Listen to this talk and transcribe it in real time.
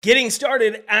Getting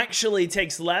started actually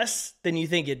takes less than you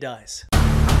think it does.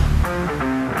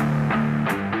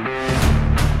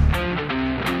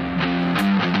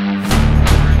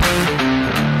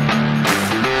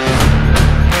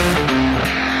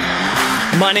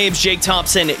 My name's Jake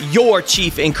Thompson, your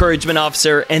Chief Encouragement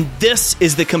Officer, and this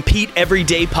is the Compete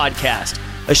Everyday Podcast,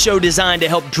 a show designed to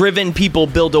help driven people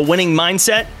build a winning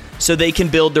mindset so they can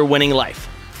build their winning life.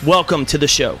 Welcome to the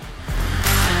show.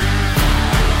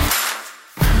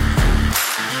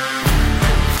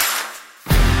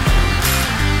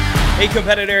 Hey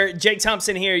competitor, Jake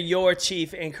Thompson here, your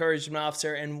Chief Encouragement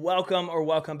Officer, and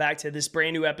welcome back to this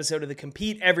brand new episode of the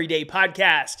Compete Everyday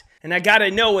Podcast. And I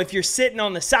gotta know, if you're sitting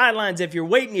on the sidelines, if you're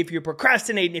waiting, if you're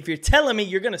procrastinating, if you're telling me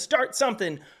you're gonna start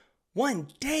something one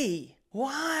day,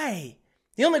 why?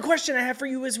 The only question I have for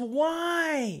you is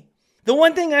why? The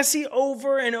one thing I see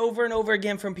over and over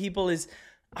again from people is,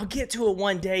 I'll get to it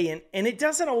one day, and it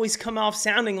doesn't always come off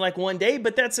sounding like one day,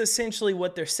 but that's essentially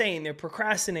what they're saying. They're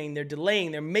procrastinating, they're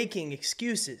delaying, they're making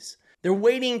excuses. They're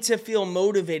waiting to feel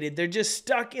motivated. They're just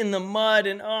stuck in the mud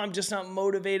and, I'm just not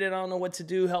motivated. I don't know what to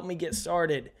do. Help me get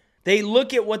started. They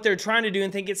look at what they're trying to do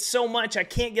and think it's so much. I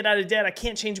can't get out of debt. I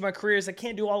can't change my careers. I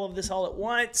can't do all of this all at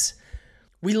once.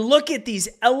 We look at these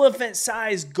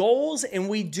elephant-sized goals and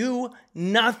we do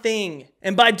nothing.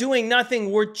 And by doing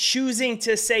nothing, we're choosing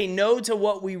to say no to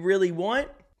what we really want,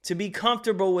 to be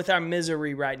comfortable with our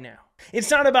misery right now.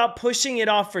 It's not about pushing it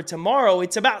off for tomorrow.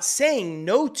 It's about saying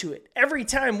no to it. Every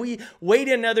time we wait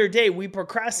another day, we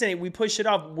procrastinate, we push it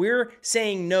off, we're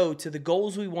saying no to the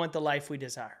goals we want, the life we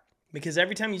desire. Because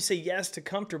every time you say yes to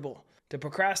comfortable, to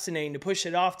procrastinating, to push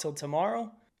it off till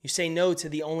tomorrow, you say no to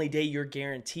the only day you're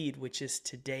guaranteed, which is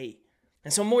today.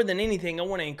 And so more than anything, I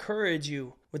want to encourage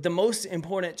you with the most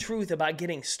important truth about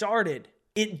getting started.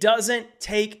 It doesn't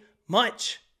take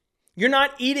much. You're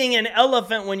not eating an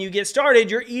elephant when you get started.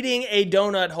 You're eating a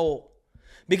donut hole.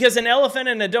 Because an elephant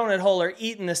and a donut hole are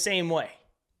eaten the same way.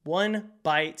 One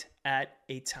bite at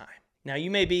a time. Now, you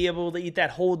may be able to eat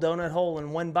that whole donut hole in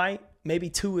one bite.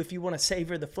 Maybe two if you want to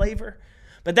savor the flavor.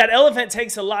 But that elephant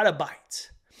takes a lot of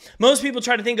bites. Most people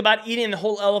try to think about eating the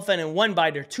whole elephant in one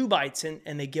bite or two bites,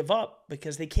 and they give up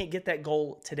because they can't get that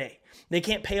goal today. They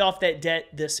can't pay off that debt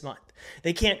this month.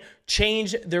 They can't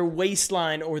change their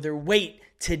waistline or their weight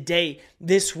today,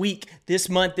 this week, this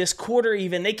month, this quarter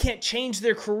even. They can't change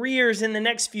their careers in the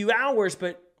next few hours,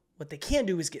 but what they can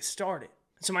do is get started.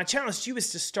 So my challenge to you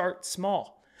is to start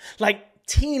small, like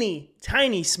teeny,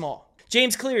 tiny small.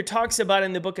 James Clear talks about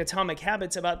in the book Atomic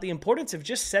Habits about the importance of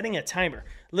just setting a timer.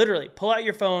 Literally, pull out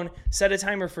your phone, set a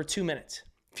timer for 2 minutes.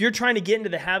 If you're trying to get into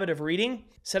the habit of reading,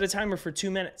 set a timer for 2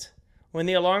 minutes. When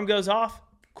the alarm goes off,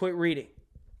 quit reading.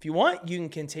 If you want, you can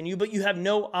continue, but you have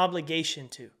no obligation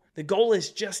to. The goal is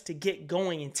just to get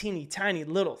going in teeny tiny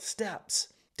little steps.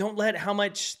 Don't let how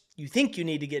much you think you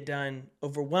need to get done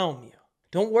overwhelm you.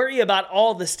 Don't worry about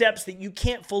all the steps that you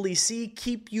can't fully see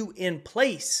keep you in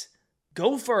place.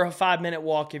 Go for a 5-minute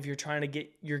walk if you're trying to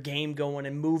get your game going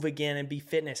and move again and be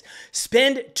fitness.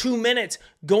 Spend 2 minutes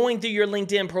going through your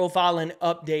LinkedIn profile and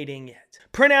updating it.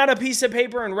 Print out a piece of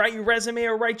paper and write your resume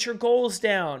or write your goals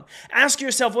down. Ask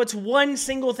yourself, what's one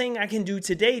single thing I can do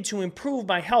today to improve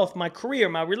my health, my career,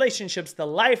 my relationships, the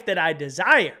life that I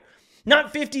desire?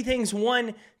 Not 50 things,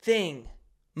 one thing.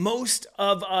 Most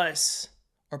of us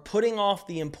are putting off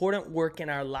the important work in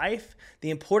our life, the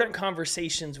important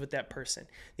conversations with that person,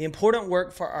 the important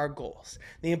work for our goals,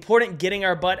 the important getting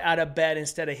our butt out of bed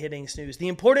instead of hitting snooze, the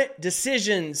important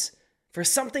decisions for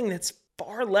something that's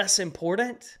far less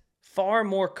important, far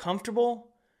more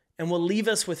comfortable, and will leave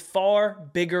us with far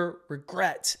bigger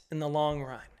regrets in the long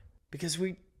run. Because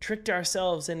we tricked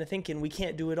ourselves into thinking we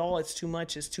can't do it all, it's too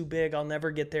much, it's too big, I'll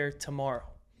never get there tomorrow.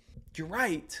 You're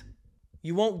right,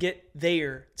 you won't get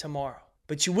there tomorrow.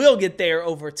 But you will get there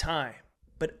over time,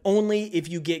 but only if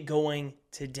you get going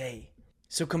today.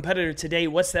 So competitor, today,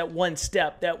 what's that one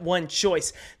step, that one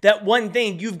choice, that one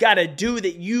thing you've got to do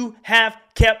that you have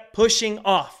kept pushing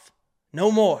off? No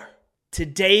more.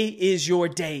 Today is your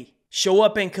day. Show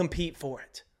up and compete for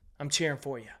it. I'm cheering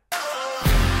for you.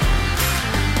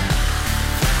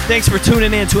 Thanks for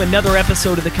tuning in to another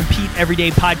episode of the Compete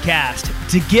Everyday Podcast.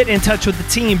 To get in touch with the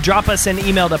team, drop us an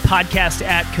email to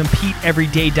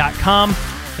podcast@competeeveryday.com.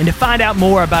 And to find out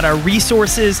more about our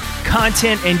resources,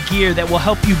 content, and gear that will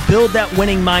help you build that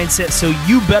winning mindset so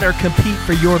you better compete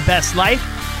for your best life,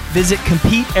 visit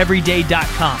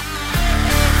CompeteEveryday.com.